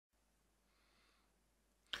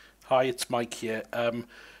Hi, it's Mike here. In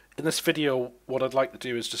this video, what I'd like to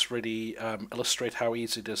do is just really illustrate how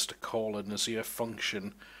easy it is to call an Azure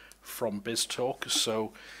function from BizTalk.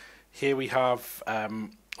 So here we have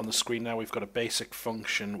on the screen now, we've got a basic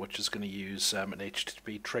function which is going to use an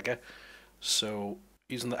HTTP trigger. So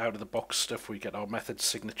using the out-of-the-box stuff, we get our method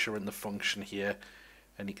signature in the function here,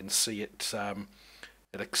 and you can see it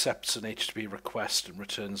accepts an HTTP request and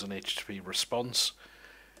returns an HTTP response.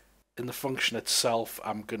 In the function itself,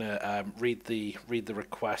 I'm going to read the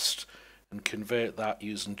request and convert that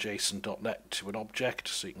using JSON.NET to an object.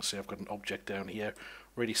 So you can see I've got an object down here,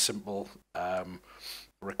 really simple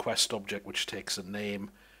request object which takes a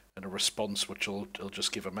name and a response which will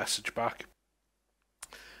just give a message back.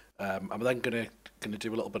 I'm then going to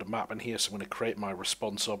do a little bit of mapping here. So I'm going to create my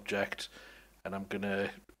response object, and I'm going to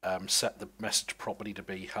set the message property to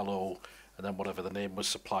be hello, and then whatever the name was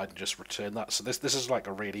supplied, and just return that. So this is like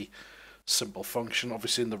a really simple function.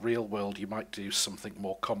 Obviously in the real world you might do something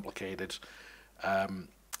more complicated, and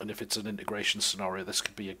if it's an integration scenario, this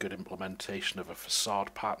could be a good implementation of a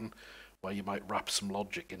facade pattern where you might wrap some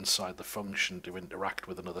logic inside the function to interact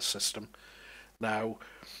with another system. Now,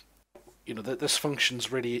 you know, this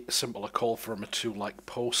function's really simple to call from a tool like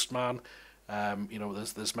Postman. You know,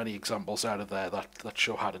 there's many examples out of there that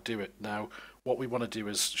show how to do it. Now, what we want to do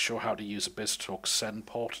is show how to use a BizTalk send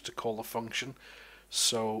port to call the function.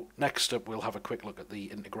 So next up, we'll have a quick look at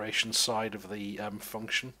the integration side of the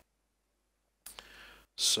function.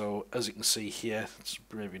 So as you can see here, it's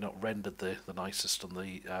maybe not rendered the nicest on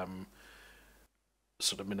the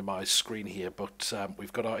sort of minimized screen here, but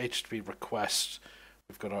we've got our HTTP request,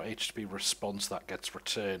 we've got our HTTP response that gets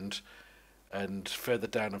returned, and further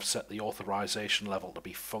down I've set the authorization level to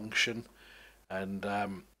be function, and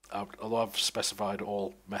although I've specified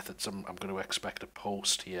all methods, I'm going to expect a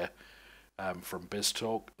post here from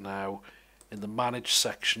BizTalk. Now in the manage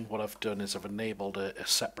section, what I've done is I've enabled a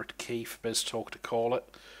separate key for BizTalk to call it.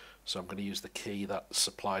 So I'm going to use the key that's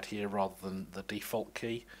supplied here rather than the default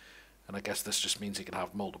key, and I guess this just means you can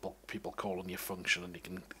have multiple people calling your function and you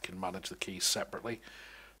can manage the keys separately.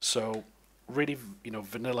 So really, you know,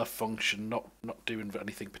 vanilla function, not doing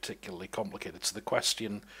anything particularly complicated. So the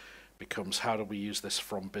question becomes, how do we use this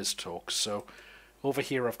from BizTalk? So over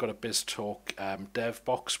here I've got a BizTalk dev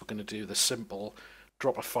box. We're going to do the simple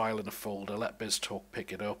drop a file in a folder, let BizTalk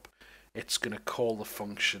pick it up. It's going to call the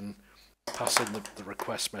function, pass in the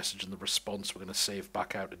request message and the response. We're going to save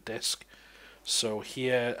back out to disk. So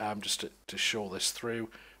here, just to show this through,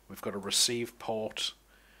 we've got a receive port,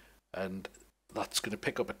 and that's going to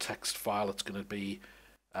pick up a text file. It's going to be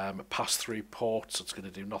a pass-through port, so it's going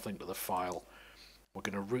to do nothing to the file. We're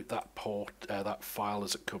going to route that port, that file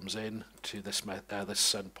as it comes in to this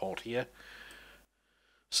send port here.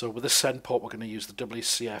 So with this send port, we're going to use the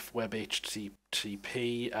WCF Web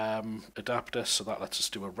HTTP adapter, so that lets us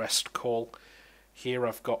do a REST call. Here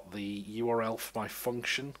I've got the URL for my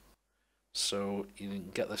function, so you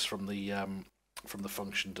can get this from the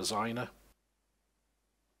function designer.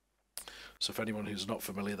 So for anyone who's not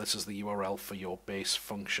familiar, this is the URL for your base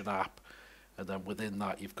function app, and then within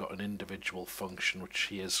that you've got an individual function which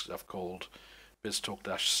I've called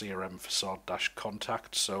BizTalk-CRM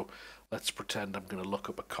facade-contact. So let's pretend I'm going to look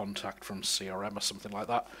up a contact from CRM or something like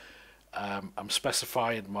that. I'm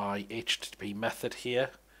specifying my HTTP method here,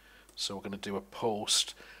 so we're going to do a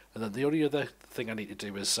post, and then the only other thing I need to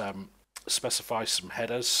do is specify some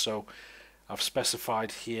headers. So I've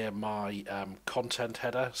specified here my content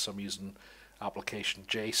header, so I'm using application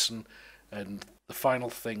JSON, and the final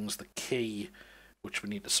thing's the key which we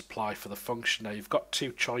need to supply for the function. Now you've got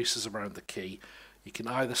two choices around the key. You can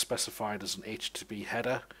either specify it as an HTTP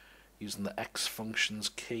header using the X functions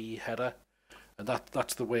key header, and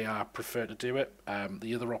that's the way I prefer to do it.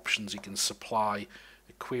 The other options, you can supply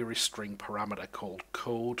a query string parameter called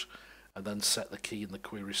code and then set the key in the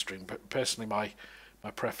query string. But personally,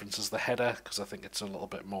 my preference is the header, because I think it's a little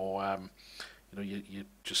bit more, you know, you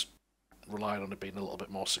just rely on it being a little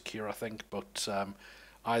bit more secure, I think, but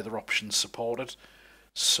either option's supported.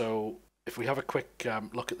 So if we have a quick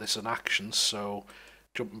look at this in action, so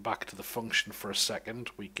jumping back to the function for a second,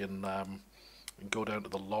 we can go down to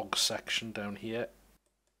the log section down here,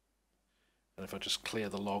 and if I just clear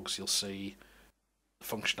the logs, you'll see the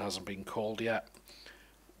function hasn't been called yet.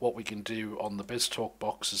 What we can do on the BizTalk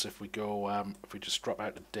box is if we go, if we just drop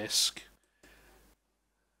out to disk,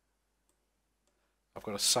 I've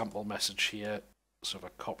got a sample message here, so if I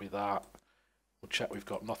copy that, we'll check we've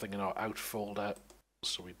got nothing in our out folder,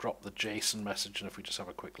 so we drop the JSON message, and if we just have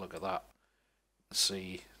a quick look at that,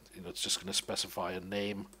 see, you know, it's just going to specify a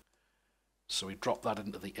name, so we drop that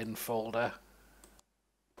into the in folder.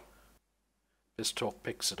 BizTalk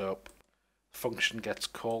picks it up, function gets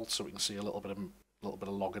called, so we can see a little bit of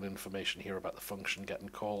login information here about the function getting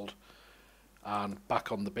called. And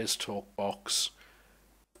back on the BizTalk box,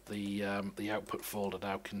 the output folder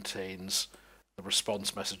now contains the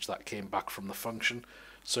response message that came back from the function.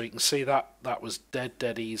 So you can see that was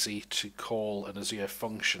dead easy to call an Azure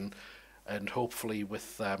function, and hopefully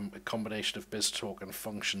with a combination of BizTalk and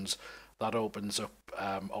functions, that opens up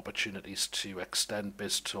opportunities to extend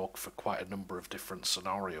BizTalk for quite a number of different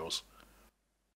scenarios.